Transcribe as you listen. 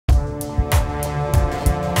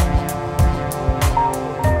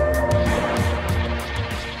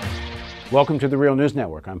Welcome to the Real News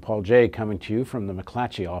Network. I'm Paul Jay, coming to you from the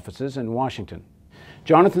McClatchy offices in Washington.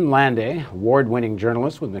 Jonathan Landay, award-winning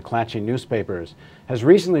journalist with McClatchy newspapers, has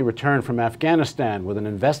recently returned from Afghanistan with an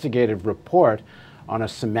investigative report on a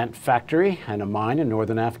cement factory and a mine in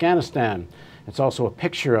northern Afghanistan. It's also a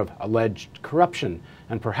picture of alleged corruption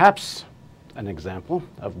and perhaps an example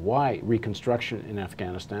of why reconstruction in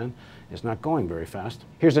Afghanistan is not going very fast.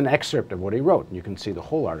 Here's an excerpt of what he wrote, and you can see the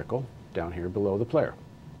whole article down here below the player.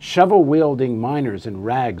 Shovel-wielding miners in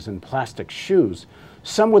rags and plastic shoes,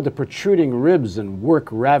 some with the protruding ribs and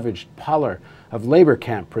work-ravaged pallor of labor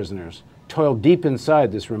camp prisoners, toil deep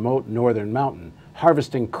inside this remote northern mountain,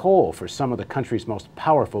 harvesting coal for some of the country's most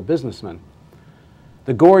powerful businessmen.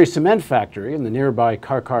 The Gori cement factory and the nearby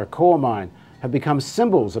Karkar coal mine have become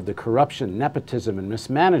symbols of the corruption, nepotism, and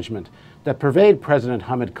mismanagement that pervade President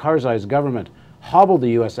Hamid Karzai's government, hobble the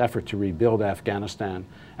U.S. effort to rebuild Afghanistan,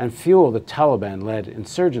 and fuel the Taliban-led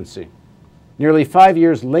insurgency. Nearly 5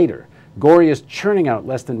 years later, Gori is churning out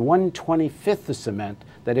less than 1/25 the cement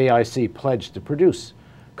that AIC pledged to produce.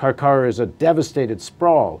 Karkar is a devastated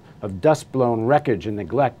sprawl of dust-blown wreckage and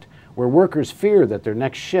neglect, where workers fear that their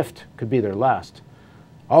next shift could be their last.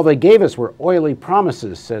 All they gave us were oily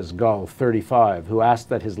promises, says Gul, 35, who asked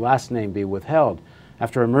that his last name be withheld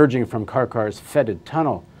after emerging from Karkar's fetid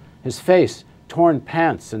tunnel, his face, torn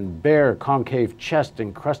pants, and bare concave chest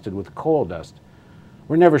encrusted with coal dust.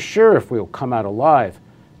 We're never sure if we'll come out alive.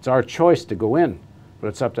 It's our choice to go in, but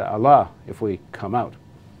it's up to Allah if we come out.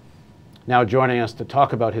 Now joining us to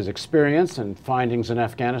talk about his experience and findings in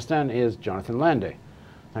Afghanistan is Jonathan Landay.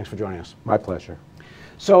 Thanks for joining us. My pleasure.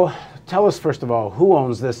 So tell us, first of all, who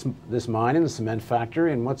owns this mine and the cement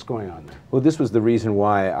factory, and what's going on there? Well, this was the reason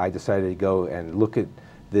why I decided to go and look at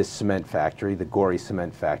this cement factory, the Gori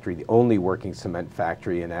cement factory, the only working cement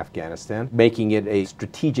factory in Afghanistan, making it a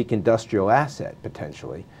strategic industrial asset,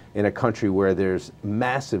 potentially, in a country where there's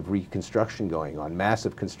massive reconstruction going on,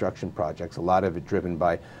 massive construction projects, a lot of it driven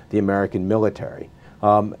by the American military.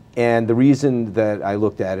 And the reason that I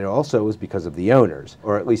looked at it also was because of the owners,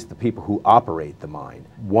 or at least the people who operate the mine.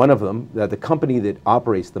 One of them, the company that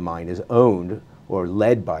operates the mine, is owned, or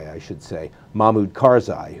led by, I should say, Mahmoud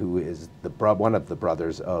Karzai, who is one of the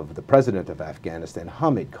brothers of the president of Afghanistan,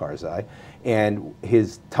 Hamid Karzai, and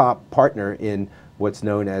his top partner in what's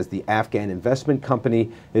known as the Afghan Investment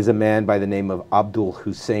Company is a man by the name of Abdul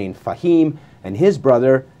Hussein Fahim, and his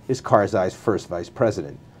brother is Karzai's first vice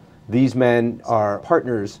president. These men are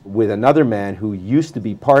partners with another man who used to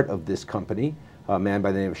be part of this company, a man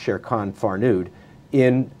by the name of Sherkan Farnood,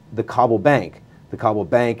 in the Kabul Bank. The Kabul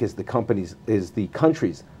Bank is the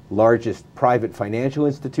country's largest private financial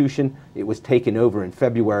institution. It was taken over in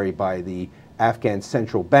February by the Afghan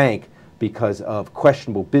Central Bank because of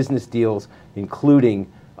questionable business deals,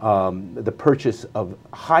 including the purchase of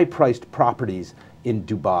high-priced properties in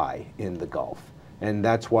Dubai in the Gulf. And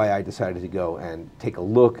that's why I decided to go and take a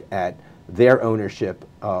look at their ownership,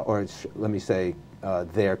 or let me say,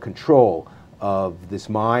 their control of this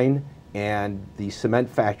mine and the cement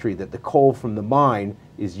factory that the coal from the mine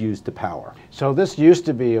is used to power. So this used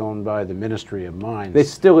to be owned by the Ministry of Mines. It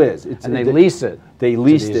still is. And they lease it. They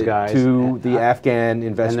leased it guys. to the Afghan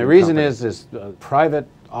investment And the reason company. is private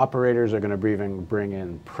operators are going to bring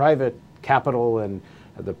in private capital, and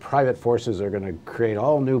the private forces are going to create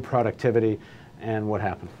all new productivity. And what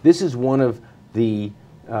happened? This is one of the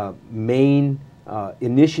main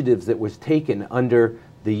initiatives that was taken under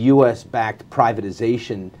the U.S.-backed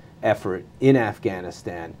privatization effort in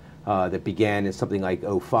Afghanistan that began in something like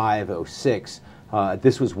 05, 06.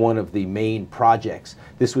 This was one of the main projects.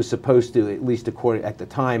 This was supposed to, at least according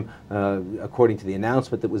to the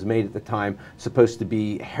announcement that was made at the time, supposed to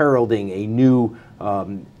be heralding a new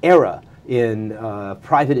era in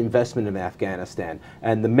private investment in Afghanistan.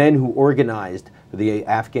 And the men who organized the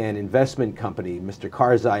Afghan Investment Company, Mr.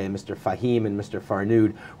 Karzai and Mr. Fahim and Mr.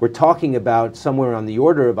 Farnood, were talking about somewhere on the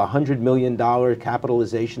order of $100 million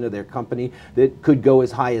capitalization of their company that could go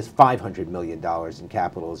as high as $500 million in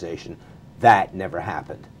capitalization. That never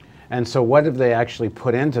happened. And so what have they actually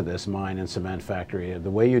put into this mine and cement factory? The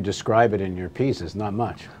way you describe it in your piece is not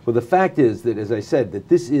much. Well, the fact is that, as I said, that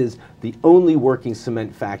this is the only working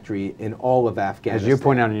cement factory in all of Afghanistan. As you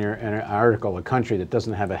point out in your article, a country that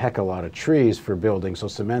doesn't have a heck of a lot of trees for building, so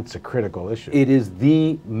cement's a critical issue. It is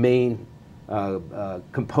the main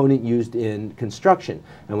component used in construction.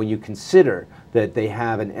 And when you consider that they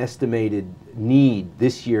have an estimated need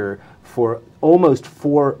this year for almost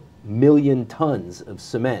 4 million tons of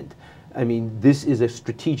cement, I mean, this is a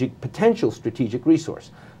potential strategic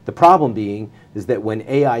resource. The problem being is that when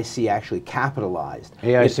AIC actually capitalized,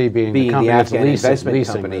 AIC being the company the that's Afghan investment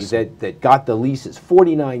company that got the leases,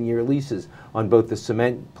 49-year leases on both the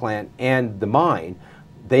cement plant and the mine,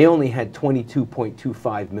 they only had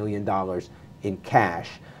 $22.25 million in cash.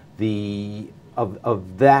 Then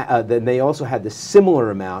they also had the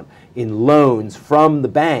similar amount in loans from the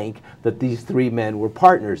bank that these three men were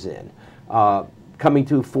partners in, coming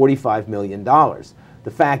to $45 million. The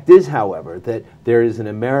fact is, however, that there is an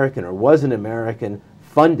American, or was an American,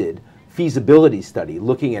 funded feasibility study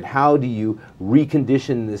looking at how do you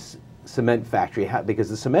recondition this cement factory, because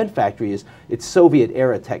the cement factory it's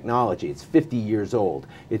Soviet-era technology. It's 50 years old.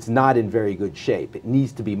 It's not in very good shape. It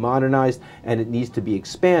needs to be modernized and it needs to be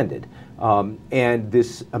expanded. And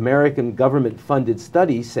this American government-funded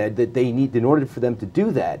study said that they need, in order for them to do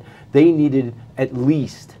that, they needed at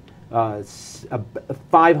least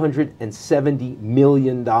 $570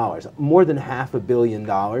 million, more than $500 million.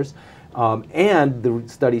 And the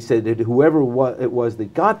study said that whoever it was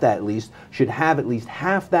that got that lease should have at least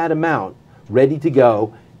half that amount ready to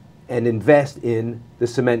go and invest in the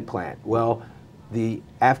cement plant. Well, the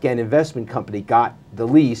Afghan investment company got the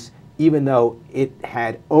lease even though it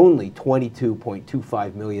had only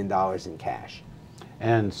 $22.25 million in cash.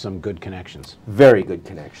 And some good connections. Very good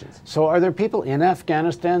connections. So are there people in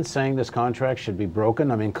Afghanistan saying this contract should be broken?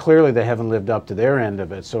 I mean, clearly they haven't lived up to their end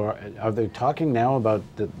of it. So are they talking now about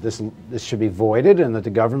this should be voided and that the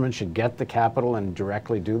government should get the capital and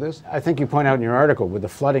directly do this? I think you point out in your article with the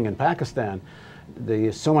flooding in Pakistan,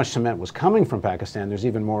 so much cement was coming from Pakistan, there's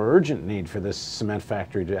even more urgent need for this cement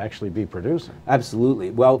factory to actually be producing. Absolutely.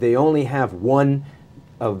 Well, they only have one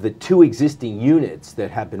of the two existing units that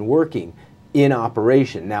have been working in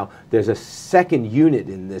operation. Now, there's a second unit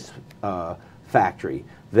in this factory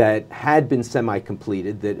that had been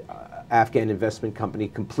semi-completed, that Afghan investment company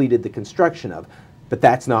completed the construction of, but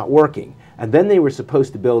that's not working. And then they were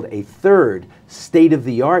supposed to build a third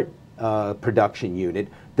state-of-the-art production unit.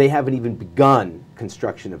 They haven't even begun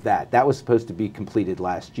construction of that. That was supposed to be completed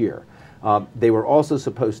last year. They were also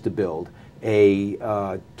supposed to build a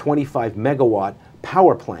 25 megawatt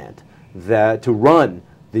power plant to run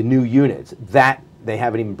the new units. That they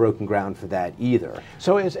haven't even broken ground for that either.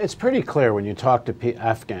 So it's pretty clear when you talk to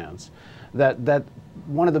Afghans that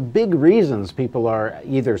one of the big reasons people are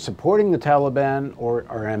either supporting the Taliban or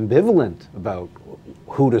are ambivalent about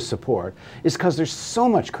who to support is because there's so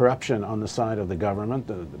much corruption on the side of the government,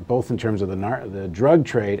 both in terms of the drug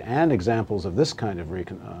trade and examples of this kind of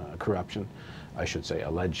corruption, I should say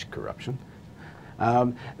alleged corruption.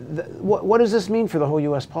 What does this mean for the whole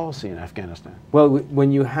U.S. policy in Afghanistan? Well,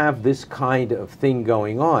 when you have this kind of thing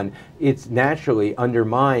going on, it naturally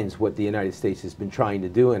undermines what the United States has been trying to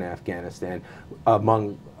do in Afghanistan.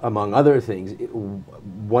 Among other things,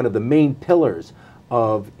 one of the main pillars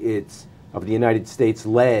of the United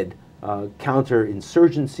States-led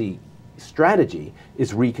counterinsurgency strategy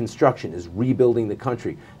is reconstruction, is rebuilding the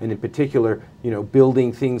country, and in particular,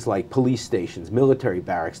 building things like police stations, military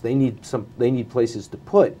barracks. They need places to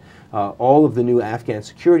put all of the new Afghan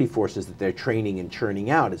security forces that they're training and churning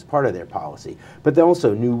out as part of their policy. But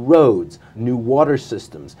also new roads, new water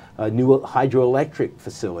systems, new hydroelectric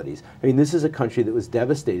facilities. I mean, this is a country that was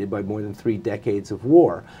devastated by more than 3 decades of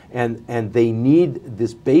war, and they need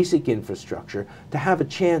this basic infrastructure to have a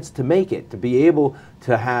chance to make it, to be able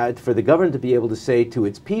to for the government to be able to say to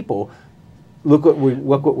its people, look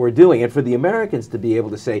what we're doing, and for the Americans to be able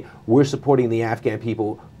to say, we're supporting the Afghan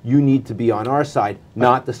people, you need to be on our side,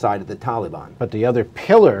 not the side of the Taliban. But the other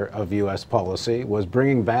pillar of U.S. policy was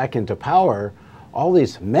bringing back into power all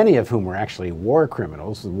these, many of whom were actually war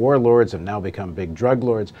criminals. The warlords have now become big drug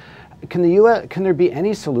lords. Can there be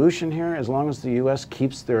any solution here as long as the U.S.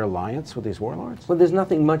 keeps their alliance with these warlords? Well, there's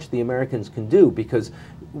nothing much the Americans can do, because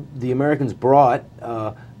the Americans brought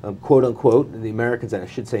quote unquote, the Americans, and I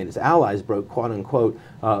should say and its allies, brought quote unquote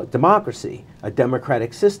democracy, a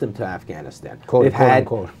democratic system to Afghanistan.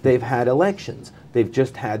 They've had elections. They've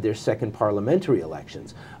just had their second parliamentary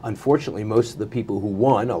elections. Unfortunately, most of the people who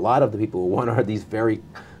won, a lot of the people who won, are these very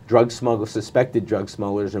suspected drug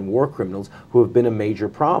smugglers and war criminals who have been a major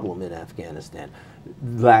problem in Afghanistan.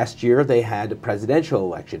 Last year they had a presidential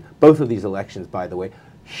election. Both of these elections, by the way,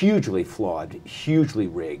 hugely flawed, hugely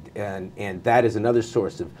rigged, and that is another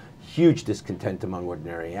source of huge discontent among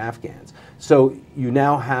ordinary Afghans. So you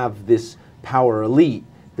now have this power elite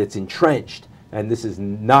that's entrenched, and this is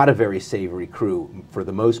not a very savory crew for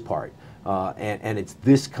the most part. And it's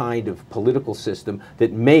this kind of political system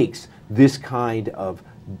that makes this kind of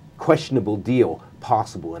questionable deal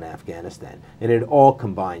possible in Afghanistan. And it all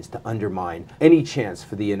combines to undermine any chance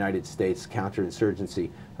for the United States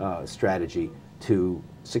counterinsurgency strategy to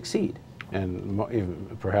succeed.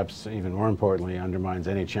 And perhaps even more importantly, undermines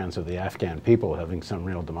any chance of the Afghan people having some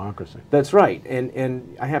real democracy. That's right.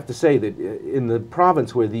 And I have to say that in the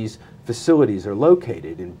province where these facilities are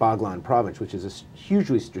located, in Baghlan province, which is a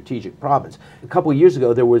hugely strategic province, a couple of years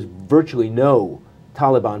ago there was virtually no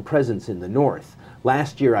Taliban presence in the north.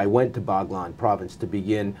 Last year I went to Baghlan province to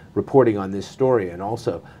begin reporting on this story and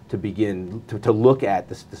also to begin to look at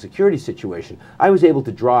the security situation. I was able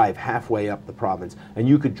to drive halfway up the province, and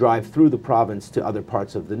you could drive through the province to other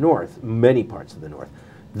parts of the north, many parts of the north.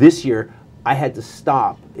 This year I had to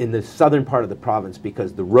stop in the southern part of the province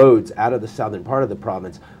because the roads out of the southern part of the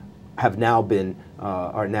province have now been,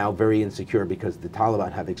 are now very insecure because the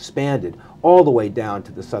Taliban have expanded all the way down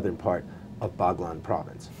to the southern part of Baghlan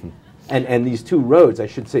province. And these two roads, I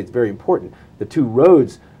should say it's very important, the two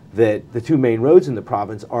main roads in the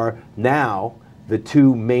province are now the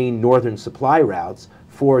two main northern supply routes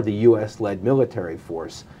for the US-led military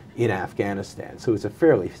force in Afghanistan. So it's a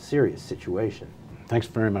fairly serious situation. Thanks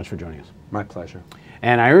very much for joining us. My pleasure.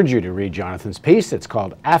 And I urge you to read Jonathan's piece. It's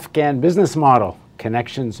called Afghan Business Model,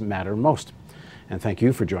 Connections Matter Most. And thank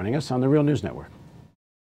you for joining us on the Real News Network.